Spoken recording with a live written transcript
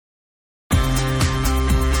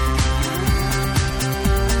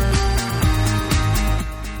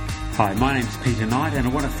Hi, my name is Peter Knight and I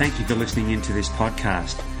want to thank you for listening into this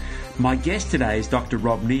podcast. My guest today is Dr.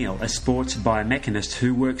 Rob Neal, a sports biomechanist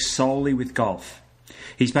who works solely with golf.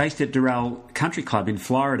 He's based at Doral Country Club in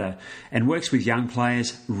Florida and works with young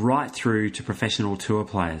players right through to professional tour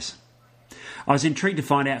players. I was intrigued to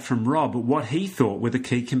find out from Rob what he thought were the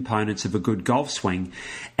key components of a good golf swing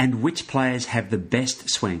and which players have the best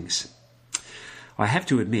swings. I have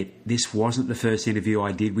to admit, this wasn't the first interview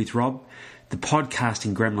I did with Rob. The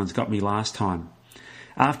podcasting gremlins got me last time.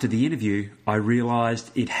 After the interview, I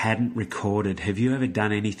realised it hadn't recorded. Have you ever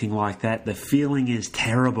done anything like that? The feeling is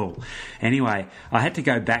terrible. Anyway, I had to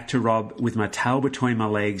go back to Rob with my tail between my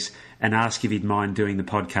legs and ask if he'd mind doing the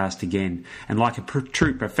podcast again. And like a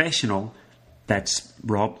true professional, that's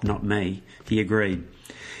Rob, not me, he agreed.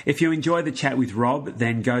 If you enjoy the chat with Rob,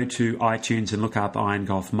 then go to iTunes and look up Iron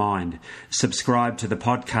Golf Mind. Subscribe to the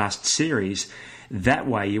podcast series. That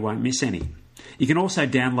way you won't miss any. You can also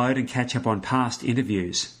download and catch up on past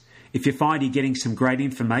interviews. If you find you're getting some great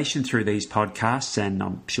information through these podcasts, and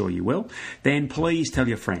I'm sure you will, then please tell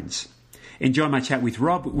your friends. Enjoy my chat with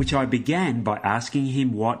Rob, which I began by asking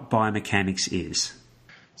him what biomechanics is.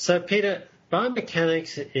 So, Peter,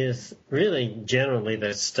 biomechanics is really generally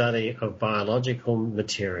the study of biological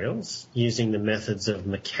materials using the methods of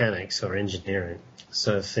mechanics or engineering.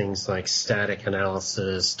 So things like static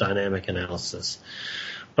analysis, dynamic analysis.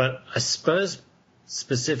 But I suppose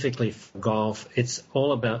specifically for golf, it's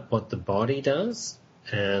all about what the body does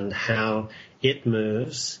and how it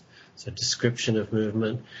moves, so description of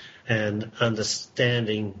movement, and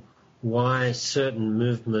understanding why certain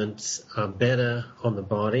movements are better on the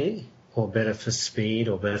body or better for speed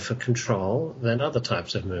or better for control than other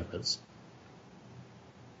types of movements.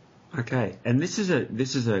 Okay, and this is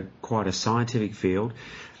a quite a scientific field.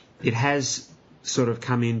 It has sort of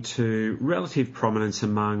come into relative prominence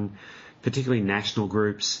among particularly national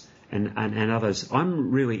groups and others.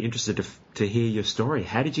 I'm really interested to hear your story.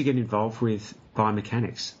 How did you get involved with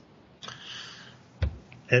biomechanics?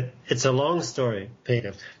 It's a long story,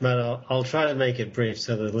 Peter, but I'll try to make it brief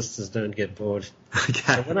so the listeners don't get bored.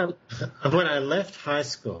 Okay. So when I left high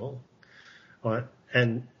school,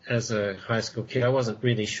 and as a high school kid, I wasn't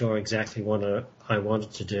really sure exactly what I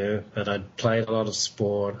wanted to do, but I'd played a lot of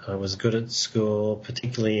sport. I was good at school,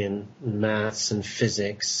 particularly in maths and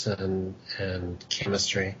physics and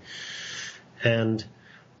chemistry. And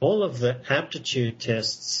all of the aptitude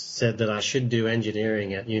tests said that I should do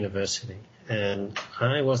engineering at university. And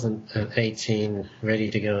I wasn't at 18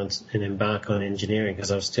 ready to go and embark on engineering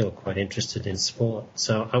because I was still quite interested in sport.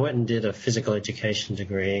 So I went and did a physical education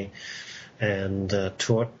degree and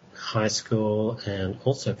taught high school and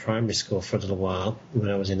also primary school for a little while when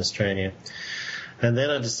I was in Australia. And then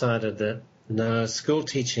I decided that, no, school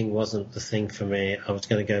teaching wasn't the thing for me. I was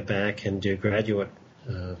going to go back and do graduate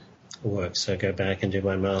work, so go back and do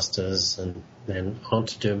my master's and then on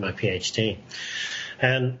to do my PhD.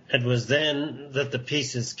 And it was then that the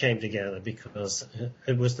pieces came together because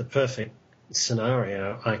it was the perfect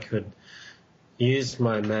scenario. I could use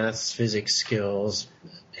my maths, physics skills,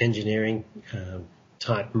 engineering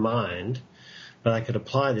type mind, but I could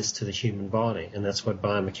apply this to the human body, and that's what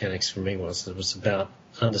biomechanics for me was. It was about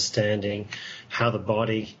understanding how the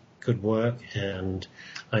body could work, and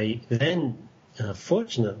I then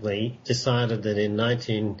fortunately decided that in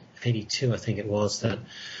 1982, I think it was, that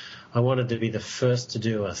I wanted to be the first to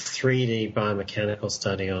do a 3D biomechanical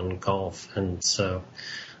study on golf, and so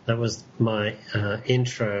that was my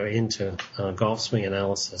intro into golf swing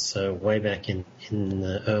analysis, so way back in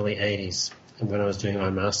the early 80s when I was doing my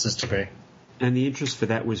master's degree. And the interest for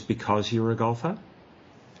that was because you were a golfer?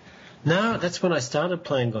 No, that's when I started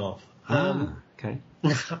playing golf. Okay.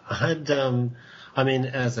 As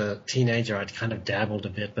a teenager, I'd kind of dabbled a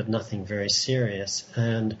bit, but nothing very serious.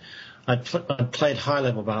 And I'd played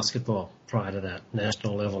high-level basketball prior to that,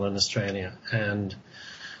 national level in Australia, and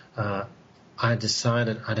I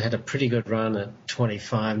decided I'd had a pretty good run at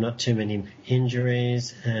 25, not too many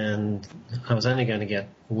injuries, and I was only going to get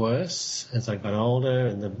worse as I got older,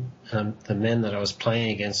 and the men that I was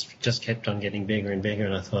playing against just kept on getting bigger and bigger,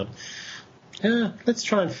 and I thought, let's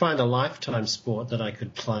try and find a lifetime sport that I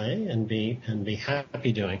could play and be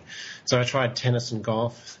happy doing. So I tried tennis and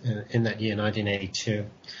golf in that year, 1982,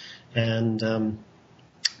 and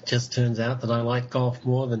just turns out that I like golf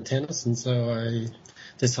more than tennis, and so I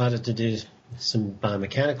decided to do some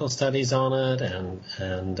biomechanical studies on it,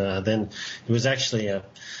 and then it was actually a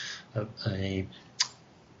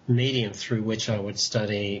medium through which I would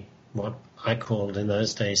study what I called in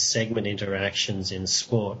those days segment interactions in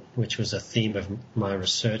sport, which was a theme of my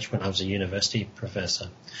research when I was a university professor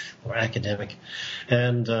or academic.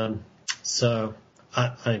 And so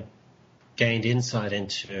I gained insight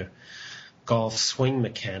into golf swing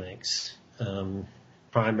mechanics,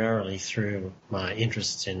 primarily through my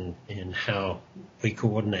interest in how we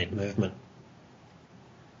coordinate movement.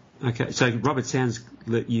 Okay, so Rob, it sounds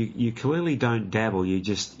that you clearly don't dabble. You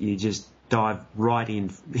just dive right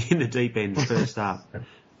in the deep end first up.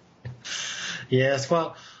 Yes,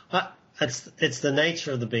 well, it's the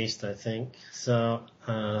nature of the beast, I think. So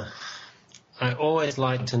I always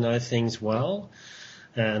like to know things well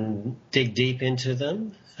and dig deep into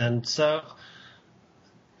them, and so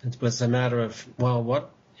it was a matter of, well,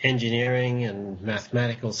 what engineering and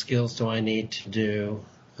mathematical skills do I need to do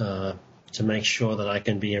to make sure that I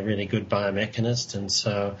can be a really good biomechanist? And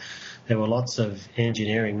so there were lots of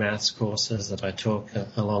engineering maths courses that I took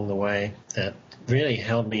along the way that really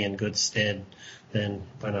held me in good stead then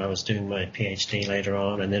when I was doing my PhD later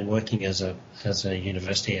on, and then working as a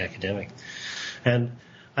university academic. And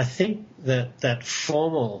I think that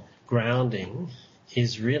formal grounding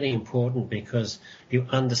is really important because you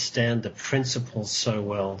understand the principles so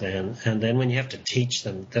well then, and then when you have to teach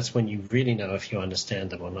them, that's when you really know if you understand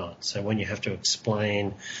them or not. So when you have to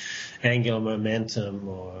explain angular momentum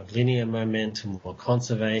or linear momentum or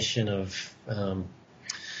conservation of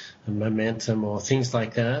momentum or things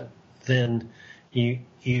like that, then you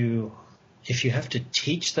if you have to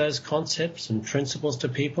teach those concepts and principles to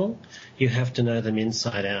people, you have to know them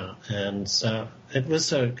inside out. And so it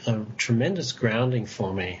was a tremendous grounding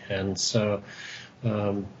for me. And so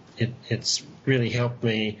it's really helped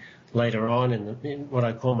me later on in what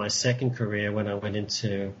I call my second career, when I went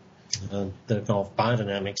into the golf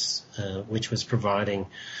biodynamics, which was providing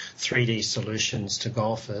 3D solutions to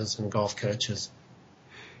golfers and golf coaches.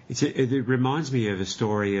 It reminds me of a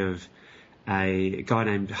story of a guy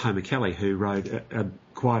named Homer Kelly who wrote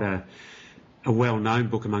quite a well-known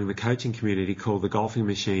book among the coaching community called The Golfing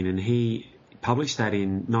Machine, and he published that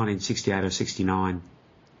in 1968 or 69,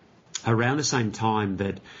 around the same time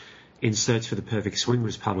that In Search for the Perfect Swing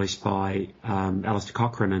was published by Alistair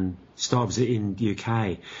Cochrane and Stobbs in the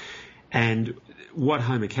UK. And what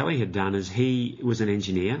Homer Kelly had done is he was an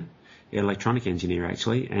engineer, electronic engineer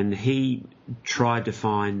actually, and he tried to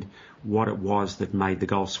find what it was that made the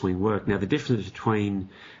golf swing work. Now, the difference between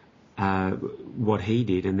what he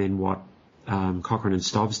did and then what Cochrane and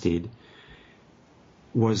Stobbs did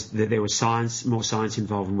was that there was more science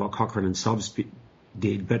involved in what Cochrane and Stobbs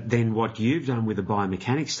did, but then what you've done with the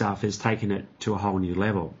biomechanics stuff has taken it to a whole new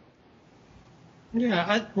level.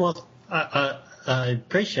 Yeah, I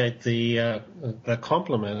appreciate the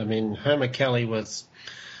compliment. I mean, Homer Kelly was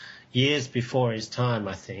years before his time,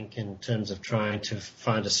 I think, in terms of trying to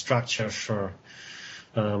find a structure for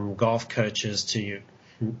golf coaches to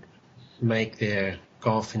make their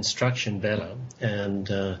golf instruction better.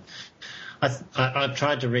 And I've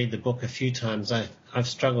tried to read the book a few times. I've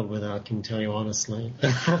struggled with it, I can tell you honestly.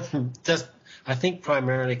 I think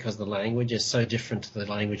primarily because the language is so different to the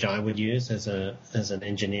language I would use as an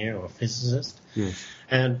engineer or physicist. Yes.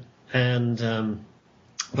 But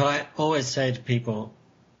I always say to people,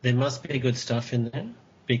 there must be good stuff in there,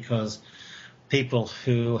 because people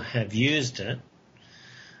who have used it,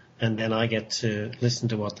 and then I get to listen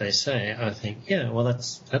to what they say, I think, yeah, well,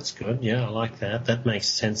 that's good. Yeah, I like that. That makes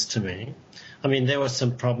sense to me. I mean, there were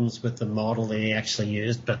some problems with the model that he actually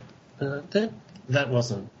used, but that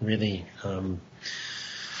wasn't really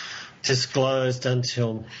disclosed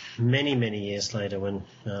until many, many years later when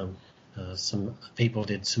some people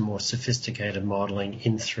did some more sophisticated modeling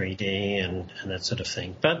in 3D and that sort of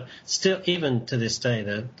thing. But still, even to this day,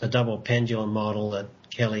 the double pendulum model that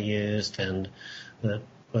Kelly used and that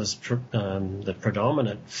was the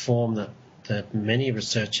predominant form that many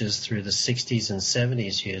researchers through the 60s and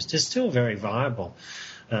 70s used is still very viable.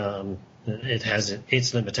 It has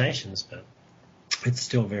its limitations, but it's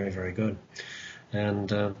still very, very good.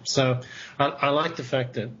 And so I like the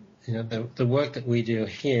fact that the work that we do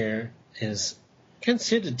here is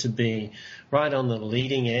considered to be right on the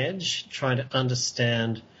leading edge, trying to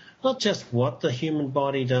understand not just what the human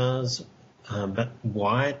body does, but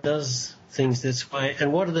why it does things this way,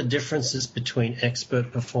 and what are the differences between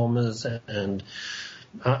expert performers and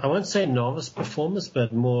I won't say novice performers,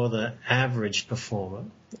 but more the average performer,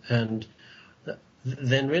 and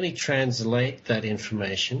then really translate that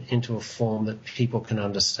information into a form that people can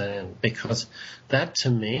understand, because that to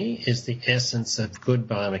me is the essence of good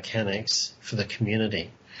biomechanics for the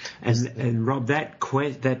community. And Rob, that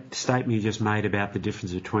statement you just made about the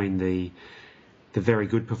difference between the very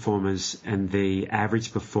good performers and the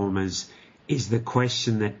average performers is the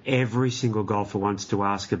question that every single golfer wants to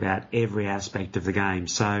ask about every aspect of the game.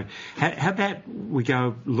 So how about we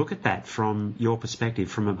go look at that from your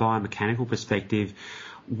perspective, from a biomechanical perspective?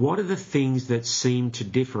 What are the things that seem to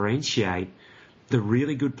differentiate the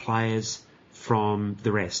really good players from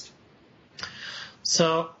the rest?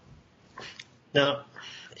 So now,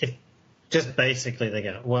 just basically they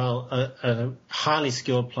go, well, a highly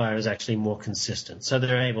skilled player is actually more consistent. So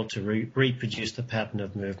they're able to reproduce the pattern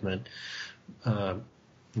of movement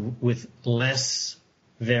with less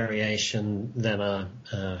variation than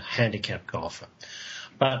a handicapped golfer.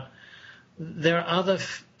 But there are other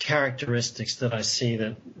characteristics that I see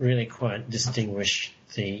that really quite distinguish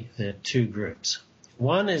the two groups.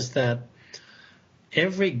 One is that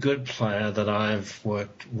every good player that I've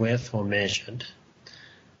worked with or measured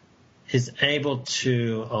is able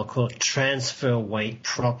to, I'll call it, transfer weight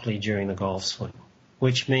properly during the golf swing,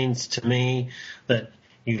 which means to me that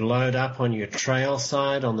you load up on your trail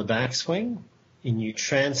side on the backswing and you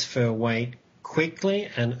transfer weight quickly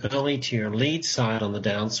and early to your lead side on the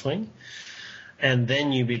downswing, and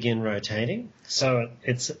then you begin rotating. So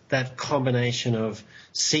it's that combination of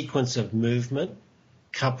sequence of movement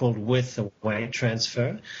coupled with the weight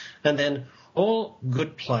transfer. And then all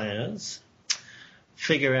good players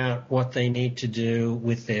figure out what they need to do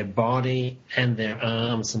with their body and their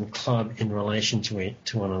arms and club in relation to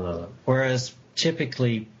one another. Whereas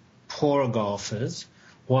typically poor golfers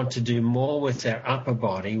want to do more with their upper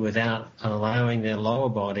body without allowing their lower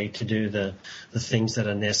body to do the things that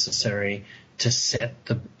are necessary to set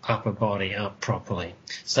the upper body up properly.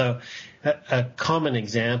 So a common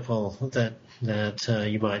example that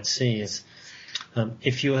you might see is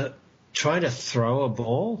if you try to throw a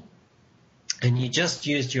ball and you just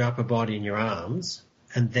used your upper body and your arms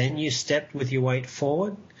and then you stepped with your weight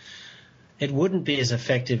forward, it wouldn't be as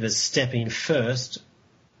effective as stepping first,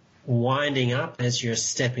 winding up as you're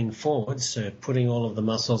stepping forward, so putting all of the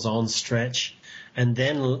muscles on stretch, and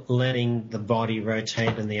then letting the body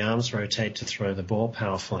rotate and the arms rotate to throw the ball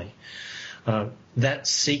powerfully. That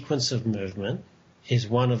sequence of movement is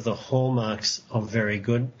one of the hallmarks of very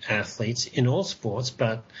good athletes in all sports,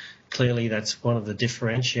 but clearly that's one of the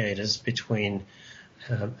differentiators between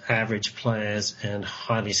average players and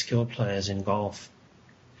highly skilled players in golf.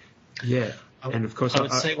 Yeah, and of course I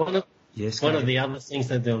would say one of the other things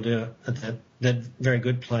that they'll do, that very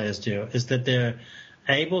good players do, is that they're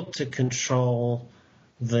able to control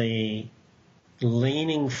the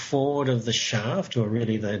leaning forward of the shaft, or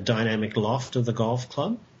really the dynamic loft of the golf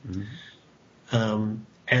club,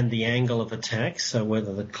 and the angle of attack, so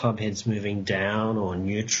whether the club head's moving down or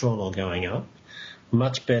neutral or going up,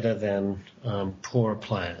 much better than poorer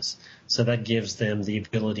players. So that gives them the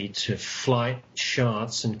ability to flight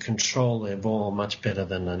shots and control their ball much better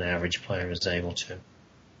than an average player is able to.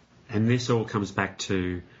 And this all comes back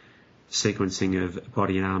to sequencing of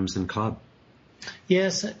body and arms and club.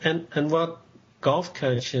 Yes, and what golf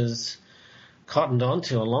coaches cottoned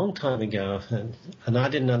onto a long time ago, and I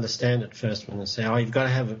didn't understand at first when they say, "Oh, you've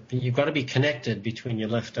got to be connected between your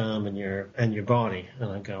left arm and your body,"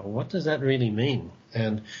 and I go, "What does that really mean?"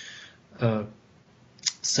 And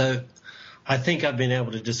so I think I've been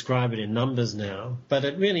able to describe it in numbers now, but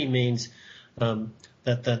it really means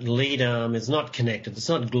that lead arm is not connected. It's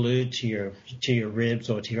not glued to your ribs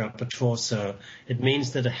or to your upper torso. It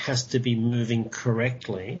means that it has to be moving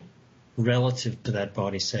correctly relative to that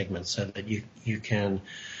body segment, so that you can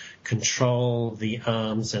control the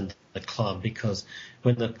arms and the club, because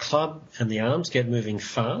when the club and the arms get moving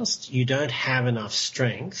fast, you don't have enough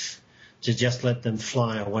strength to just let them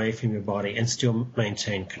fly away from your body and still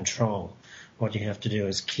maintain control. What you have to do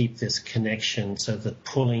is keep this connection, so the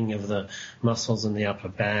pulling of the muscles in the upper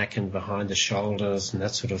back and behind the shoulders and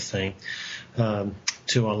that sort of thing,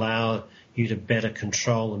 to allow you to better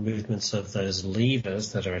control the movements of those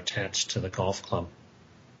levers that are attached to the golf club.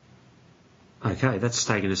 Okay, that's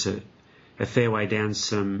taken us a fair way down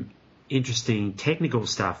some interesting technical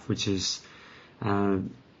stuff, which is,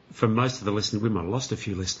 for most of the listeners, we might have lost a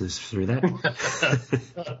few listeners through that.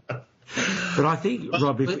 But I think,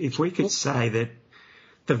 Rob, if we could say that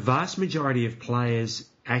the vast majority of players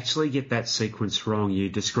actually get that sequence wrong. You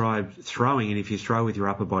described throwing, and if you throw with your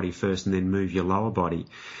upper body first and then move your lower body,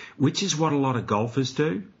 which is what a lot of golfers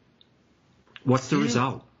do, what's the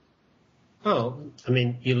result? Well, I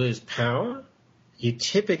mean, you lose power. You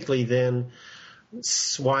typically then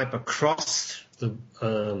swipe across the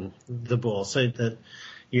ball, so that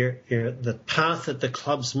the path that the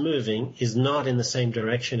club's moving is not in the same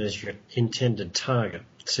direction as your intended target.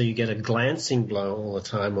 So you get a glancing blow all the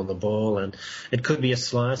time on the ball, and it could be a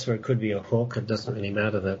slice or it could be a hook. It doesn't really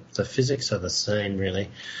matter. The physics are the same, really.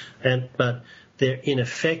 But they're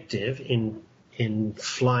ineffective in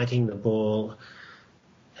flighting the ball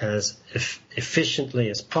as efficiently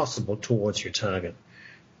as possible towards your target.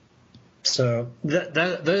 So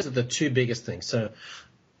those are the two biggest things. So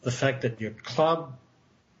the fact that your club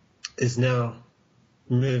is now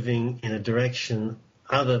moving in a direction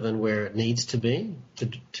other than where it needs to be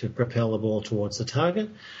to propel the ball towards the target,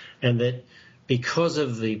 and that because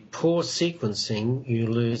of the poor sequencing you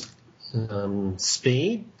lose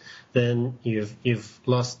speed, then you've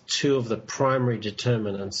lost two of the primary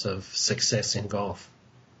determinants of success in golf.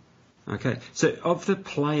 Okay, so of the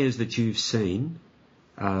players that you've seen,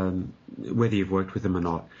 whether you've worked with them or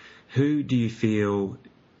not, who do you feel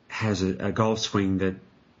has a golf swing that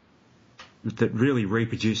really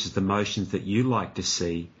reproduces the motions that you like to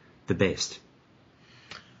see the best?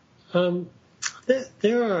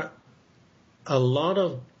 There are a lot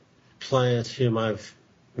of players whom I've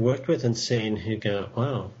worked with and seen who go,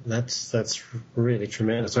 wow, that's really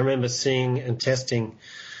tremendous. I remember seeing and testing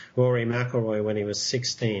Rory McIlroy when he was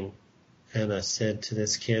 16, and I said to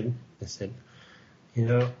this kid, I said,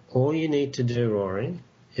 all you need to do, Rory,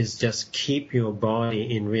 is just keep your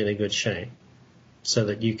body in really good shape so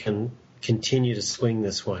that you can continue to swing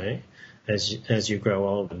this way as you grow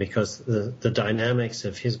older, because the dynamics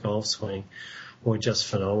of his golf swing were just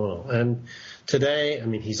phenomenal. And today, I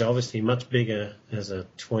mean, he's obviously much bigger as a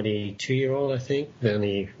 22-year-old, I think, than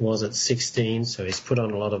he was at 16, so he's put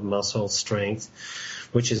on a lot of muscle strength,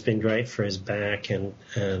 which has been great for his back and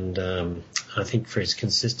I think for his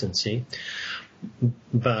consistency.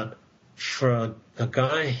 But for a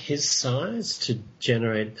guy his size to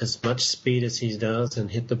generate as much speed as he does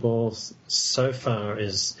and hit the ball so far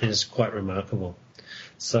is quite remarkable.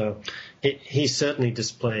 So he certainly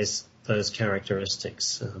displays those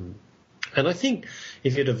characteristics. And I think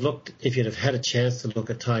if you'd have had a chance to look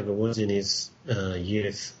at Tiger Woods in his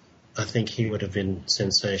youth, I think he would have been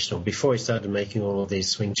sensational. Before he started making all of these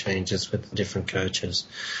swing changes with the different coaches,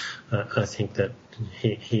 I think that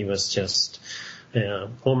he was just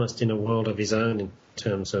almost in a world of his own in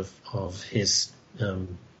terms of his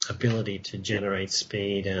ability to generate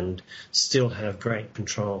speed and still have great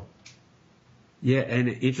control. Yeah, and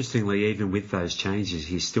interestingly, even with those changes,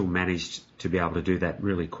 he still managed to be able to do that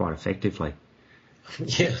really quite effectively.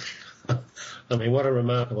 Yeah. I mean, what a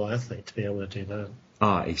remarkable athlete to be able to do that.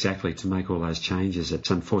 Oh, exactly, to make all those changes. It's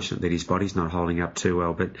unfortunate that his body's not holding up too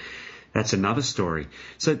well, but that's another story.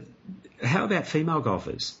 So how about female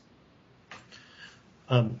golfers?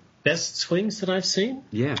 Best swings that I've seen?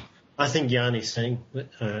 Yeah. I think Yanni Singh.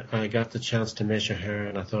 I got the chance to measure her,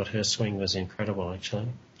 and I thought her swing was incredible, actually.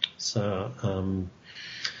 So,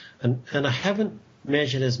 and I haven't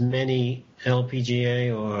measured as many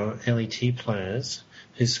LPGA or LET players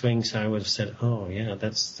whose swings I would have said, oh yeah,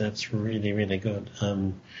 that's really, really good.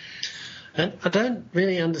 And I don't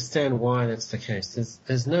really understand why that's the case.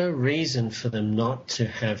 There's no reason for them not to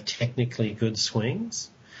have technically good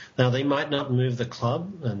swings. Now, they might not move the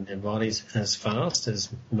club and their bodies as fast as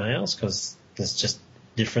males, because there's just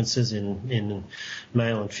differences in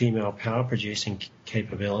male and female power producing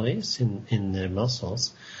capabilities in their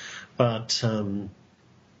muscles. But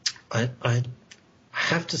I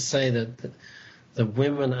have to say that the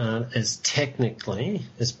women aren't as technically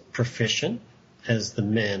as proficient as the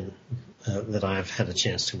men that I've had a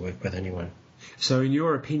chance to work with anyway. So in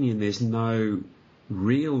your opinion, there's no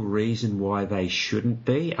real reason why they shouldn't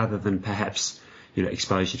be, other than perhaps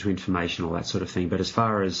exposure to information, all that sort of thing. But as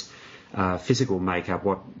far as physical makeup,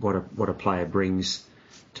 what a player brings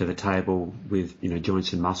to the table with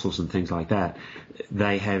joints and muscles and things like that,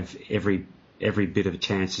 they have every bit of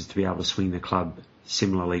chances to be able to swing the club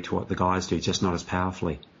similarly to what the guys do, just not as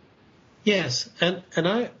powerfully. Yes, and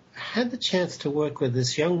I had the chance to work with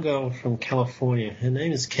this young girl from California. Her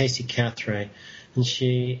name is Casey Cathray, and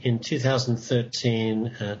she, in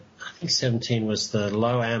 2013, I think 17, was the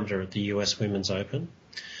low amateur at the US Women's Open.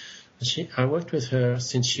 I worked with her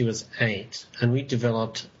since she was 8, and we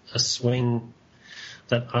developed a swing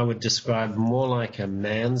that I would describe more like a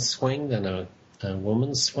man's swing than a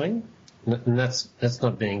woman's swing. And that's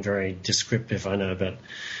not being very descriptive, I know, but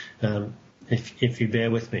if you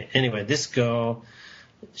bear with me. Anyway, this girl,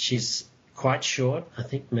 she's quite short, I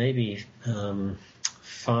think maybe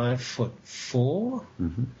 5'4",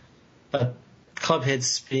 but club head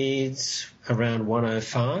speeds around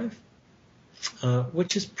 105.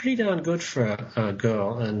 which is pretty darn good for a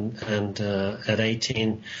girl. And at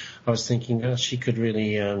 18, I was thinking, oh, she could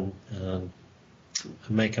really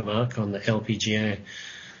make a mark on the LPGA.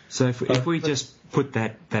 So if we just put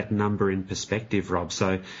that number in perspective, Rob,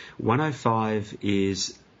 so 105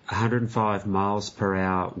 is 105 miles per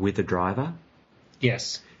hour with a driver?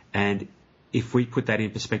 Yes. And if we put that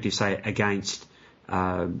in perspective, say, against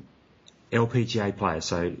LPGA players,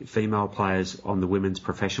 so female players on the women's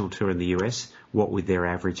professional tour in the US, what would their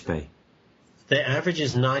average be? Their average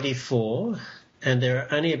is 94, and there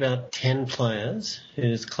are only about 10 players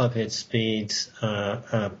whose clubhead speeds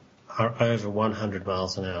are over 100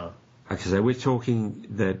 miles an hour. Okay, so we're talking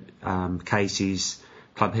that Casey's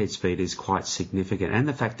clubhead speed is quite significant, and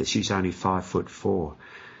the fact that she's only 5'4".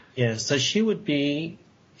 Yeah, so she would be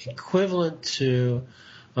equivalent to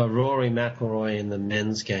Rory McIlroy in the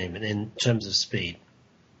men's game in terms of speed.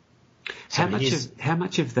 So how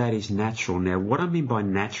much of that is natural? Now, what I mean by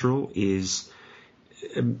natural is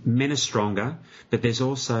men are stronger, but there's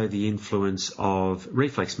also the influence of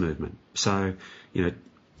reflex movement. So,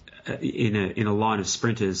 in a line of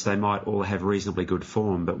sprinters, they might all have reasonably good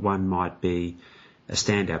form, but one might be a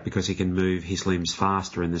standout because he can move his limbs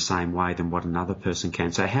faster in the same way than what another person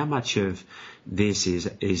can. So how much of this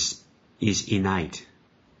is innate?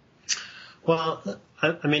 Well,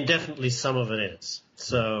 I mean, definitely some of it is.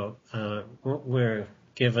 So we're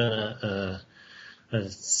given a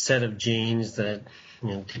set of genes that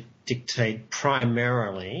dictate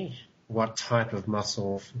primarily what type of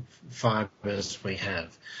muscle fibers we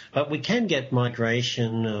have. But we can get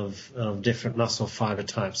migration of different muscle fiber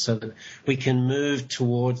types so that we can move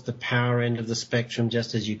towards the power end of the spectrum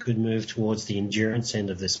just as you could move towards the endurance end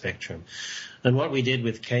of the spectrum. And what we did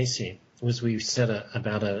with Casey was we set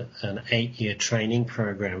about an 8-year training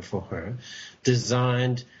program for her,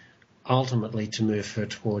 designed ultimately to move her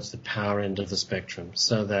towards the power end of the spectrum,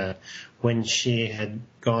 so that when she had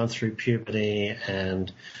gone through puberty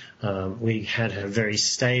and we had her very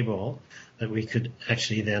stable, that we could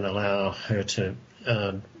actually then allow her to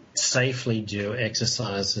safely do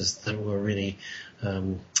exercises that were really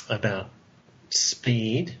about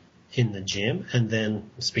speed in the gym, and then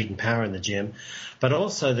speed and power in the gym. But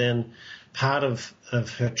also then part of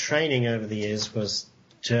her training over the years was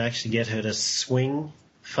to actually get her to swing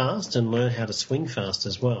fast and learn how to swing fast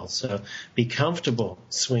as well. So be comfortable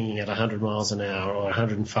swinging at 100 miles an hour or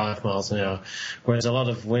 105 miles an hour. Whereas a lot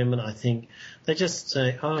of women, I think, they just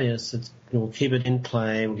say, oh yes, we'll keep it in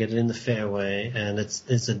play, we'll get it in the fairway, and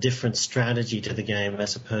it's a different strategy to the game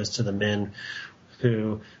as opposed to the men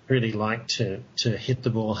who really like to hit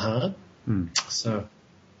the ball hard. So,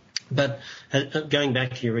 but going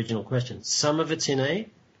back to your original question, some of it's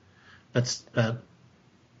innate, but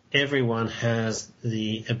everyone has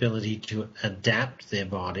the ability to adapt their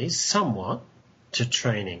bodies somewhat to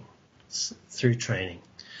training, through training.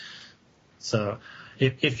 So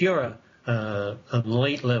if you're an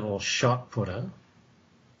elite level shot putter,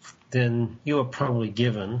 then you are probably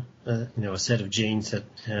given a set of genes that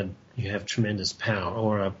you have tremendous power,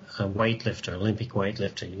 or a weightlifter, Olympic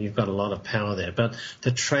weightlifter. You've got a lot of power there. But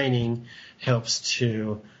the training helps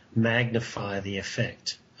to magnify the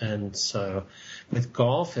effect. And so with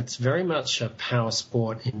golf, it's very much a power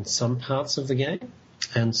sport in some parts of the game.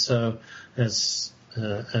 And so as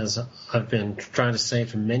I've been trying to say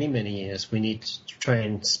for many, many years, we need to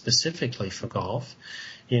train specifically for golf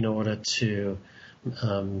in order to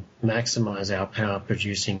maximize our power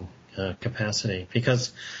producing capacity.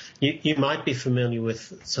 Because you might be familiar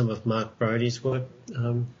with some of Mark Brody's work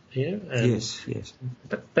here. Yes.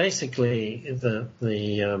 But basically,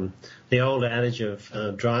 the old adage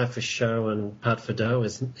of drive for show and putt for dough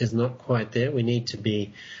is not quite there. We need to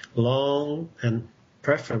be long and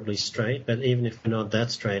preferably straight, but even if we're not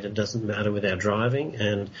that straight, it doesn't matter with our driving,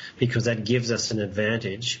 and because that gives us an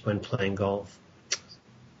advantage when playing golf.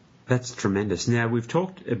 That's tremendous. Now, we've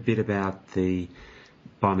talked a bit about the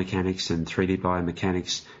biomechanics and 3D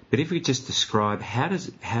biomechanics, but if we just describe how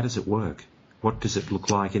does it work? What does it look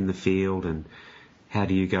like in the field, and how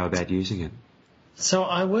do you go about using it? So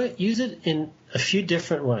I use it in a few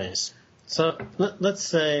different ways. So let's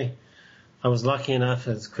say I was lucky enough,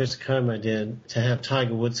 as Chris Como did, to have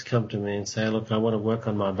Tiger Woods come to me and say, look, I want to work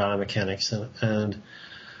on my biomechanics, and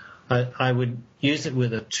I would use it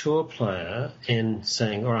with a tour player in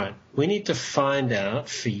saying, all right, we need to find out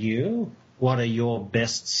for you what are your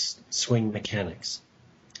best swing mechanics.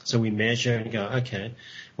 So we measure and go, okay,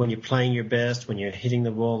 when you're playing your best, when you're hitting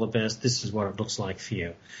the ball the best, this is what it looks like for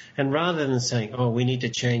you. And rather than saying, oh, we need to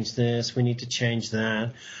change this, we need to change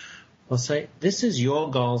that, I'll say, this is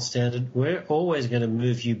your gold standard. We're always going to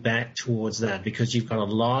move you back towards that because you've got a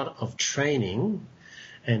lot of training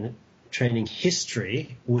and training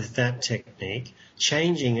history with that technique.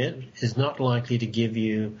 Changing it is not likely to give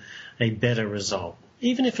you a better result.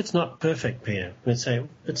 Even if it's not perfect, Peter, let's say,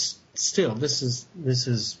 it's still, this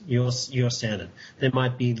is your standard. There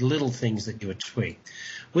might be little things that you would tweak.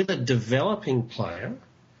 With a developing player,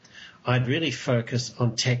 I'd really focus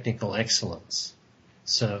on technical excellence.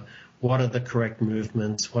 So what are the correct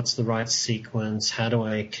movements? What's the right sequence? How do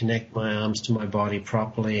I connect my arms to my body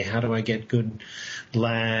properly? How do I get good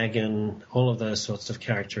lag and all of those sorts of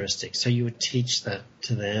characteristics? So you would teach that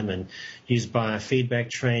to them and use biofeedback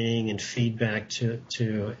training and feedback to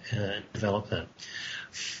develop that.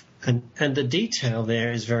 And the detail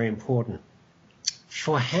there is very important.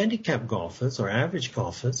 For handicap golfers or average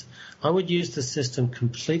golfers, I would use the system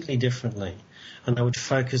completely differently, and I would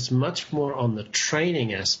focus much more on the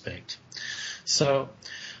training aspect. So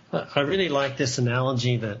I really like this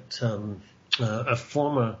analogy that a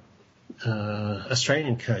former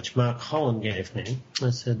Australian coach, Mark Holland, gave me. I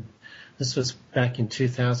said, this was back in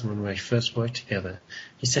 2000 when we first worked together.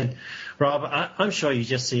 He said, Rob, I'm sure you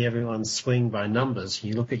just see everyone swing by numbers.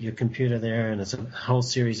 You look at your computer there and it's a whole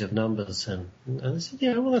series of numbers. And I said,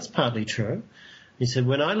 yeah, well, that's partly true. He said,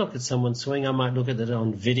 when I look at someone swing, I might look at it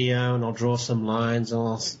on video and I'll draw some lines and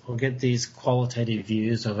I'll get these qualitative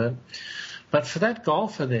views of it. But for that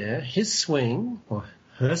golfer there, his swing or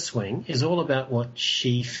her swing is all about what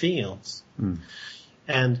she feels.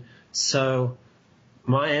 And so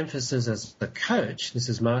my emphasis as the coach, this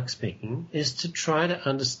is Mark speaking, is to try to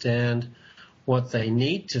understand what they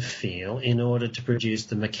need to feel in order to produce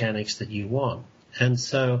the mechanics that you want. And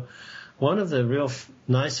so one of the real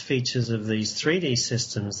nice features of these 3D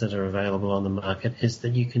systems that are available on the market is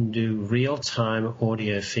that you can do real-time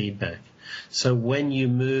audio feedback. So when you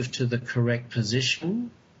move to the correct position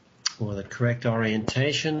or the correct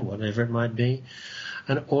orientation, whatever it might be,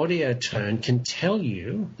 an audio tone can tell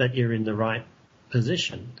you that you're in the right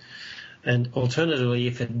position. And alternatively,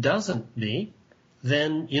 if it doesn't beep,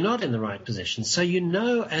 then you're not in the right position. So you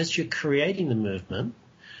know as you're creating the movement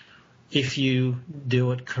if you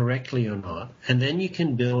do it correctly or not, and then you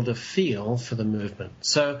can build a feel for the movement.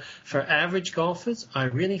 So for average golfers, I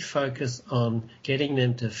really focus on getting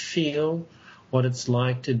them to feel what it's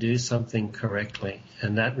like to do something correctly,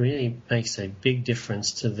 and that really makes a big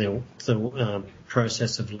difference to the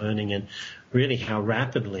process of learning and really how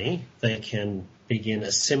rapidly they can begin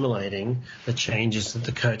assimilating the changes that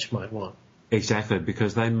the coach might want. Exactly,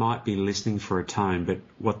 because they might be listening for a tone, but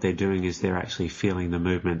what they're doing is they're actually feeling the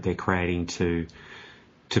movement they're creating to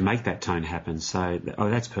make that tone happen. So,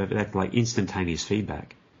 that's perfect. That's like instantaneous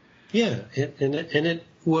feedback. Yeah, and it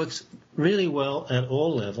works really well at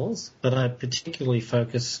all levels, but I particularly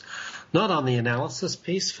focus not on the analysis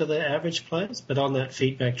piece for the average players, but on that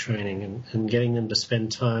feedback training and getting them to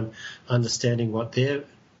spend time understanding what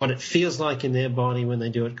it feels like in their body when they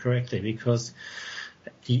do it correctly, because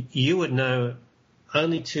you would know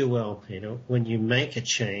only too well, Peter, when you make a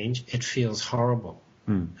change, it feels horrible.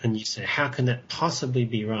 And you say, how can that possibly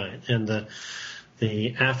be right? And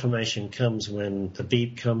the affirmation comes when the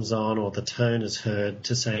beep comes on or the tone is heard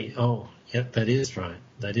to say, oh, yep, that is right.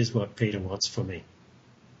 That is what Peter wants for me.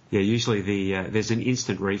 Yeah, usually there's an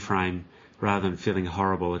instant reframe rather than feeling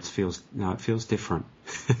horrible. It feels different.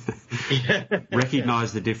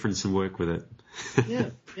 Recognise the difference and work with it. Yeah.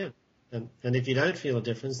 And if you don't feel a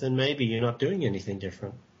difference, then maybe you're not doing anything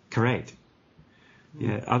different. Correct.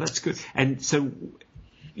 Yeah. Oh, that's good. And so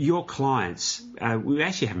your clients, we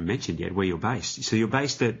actually haven't mentioned yet where you're based. So you're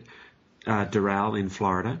based at Doral in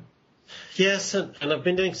Florida? Yes, and I've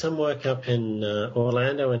been doing some work up in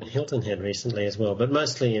Orlando and Hilton Head recently as well, but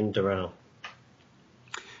mostly in Doral.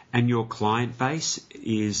 And your client base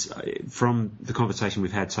is, from the conversation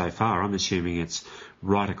we've had so far, I'm assuming it's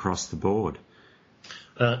right across the board.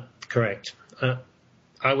 Correct.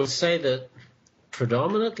 I would say that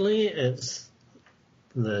predominantly it's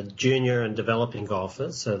the junior and developing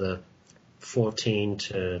golfers, so the 14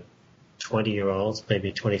 to 20-year-olds,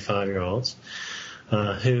 maybe 25-year-olds,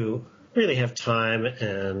 who really have time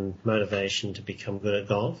and motivation to become good at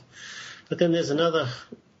golf. But then there's another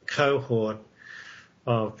cohort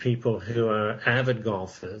of people who are avid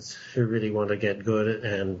golfers who really want to get good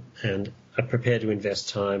and are prepared to invest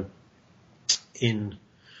time in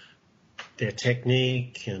their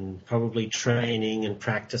technique and probably training and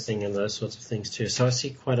practicing and those sorts of things too. So I see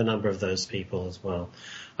quite a number of those people as well.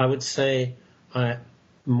 I would say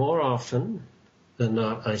more often than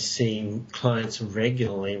not, I see clients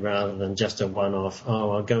regularly rather than just a one-off,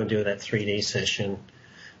 I'll go and do that 3D session,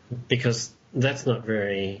 because that's not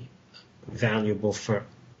very valuable for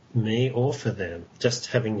me or for them. Just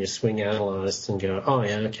having your swing analysed and go, oh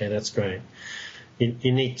yeah, okay, that's great.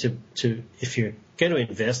 You need to if you're going to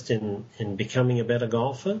invest in becoming a better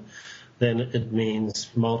golfer, then it means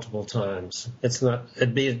multiple times.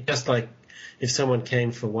 It'd be just like if someone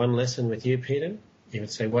came for one lesson with you, Peter, you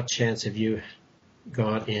would say, what chance have you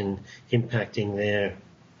got in impacting their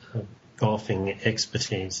golfing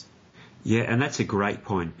expertise? Yeah, and that's a great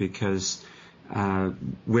point because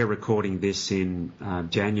we're recording this in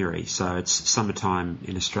January, so it's summertime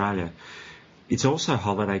in Australia. It's also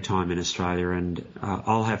holiday time in Australia, and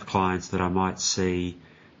I'll have clients that I might see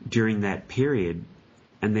during that period,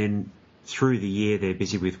 and then through the year they're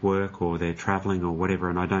busy with work or they're travelling or whatever,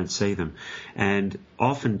 and I don't see them. And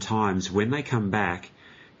oftentimes when they come back,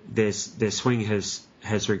 their swing has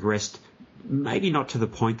regressed, maybe not to the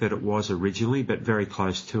point that it was originally, but very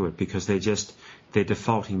close to it, because they're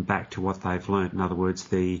defaulting back to what they've learnt. In other words,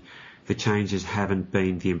 the changes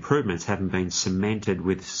the improvements haven't been cemented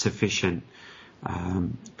with sufficient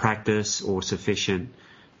practice or sufficient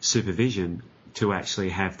supervision to actually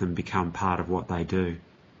have them become part of what they do.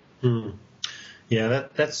 Yeah,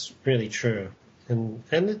 that's really true, and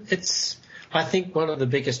it's, I think, one of the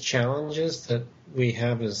biggest challenges that we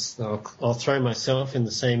have is, I'll throw myself in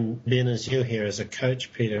the same bin as you here as a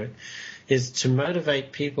coach, Peter, is to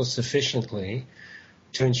motivate people sufficiently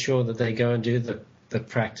to ensure that they go and do the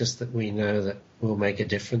practice that we know that will make a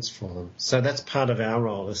difference for them. So that's part of our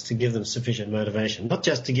role, is to give them sufficient motivation, not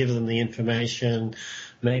just to give them the information,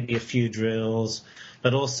 maybe a few drills,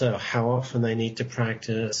 but also how often they need to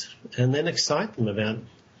practice, and then excite them about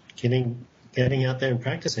getting out there and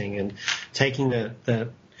practicing and taking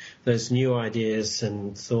those new ideas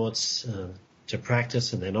and thoughts to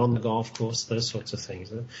practice, and then on the golf course, those sorts of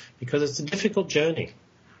things, because it's a difficult journey.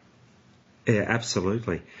 Yeah,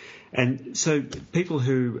 absolutely. And so people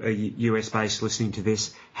who are US-based listening to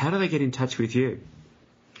this, how do they get in touch with you?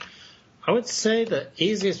 I would say the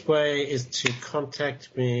easiest way is to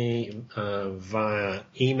contact me via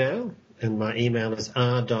email, and my email is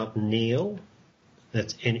r.neal,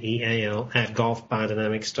 that's Neal, at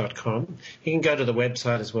golfbiodynamics.com. You can go to the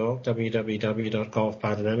website as well,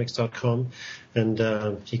 www.golfbiodynamics.com, and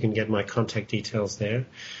you can get my contact details there.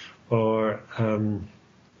 Or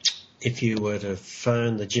if you were to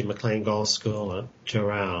phone the Jim McLean Golf School at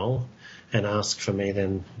Doral and ask for me,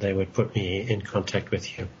 then they would put me in contact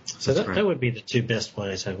with you. So that would be the two best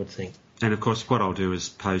ways, I would think. And of course, what I'll do is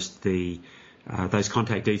post those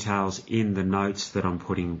contact details in the notes that I'm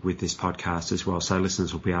putting with this podcast as well, so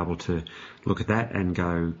listeners will be able to look at that and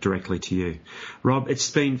go directly to you. Rob, it's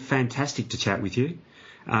been fantastic to chat with you.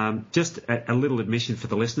 Just a little admission for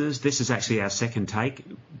the listeners, this is actually our second take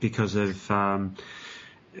because of my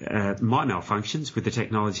malfunctions with the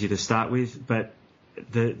technology to start with, but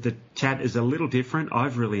the chat is a little different.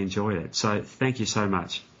 I've really enjoyed it, so thank you so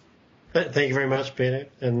much. Thank you very much, Peter.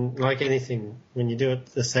 And like anything, when you do it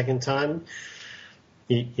the second time,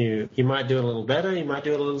 you might do it a little better, you might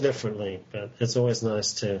do it a little differently, but it's always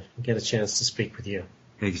nice to get a chance to speak with you.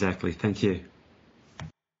 Exactly. Thank you.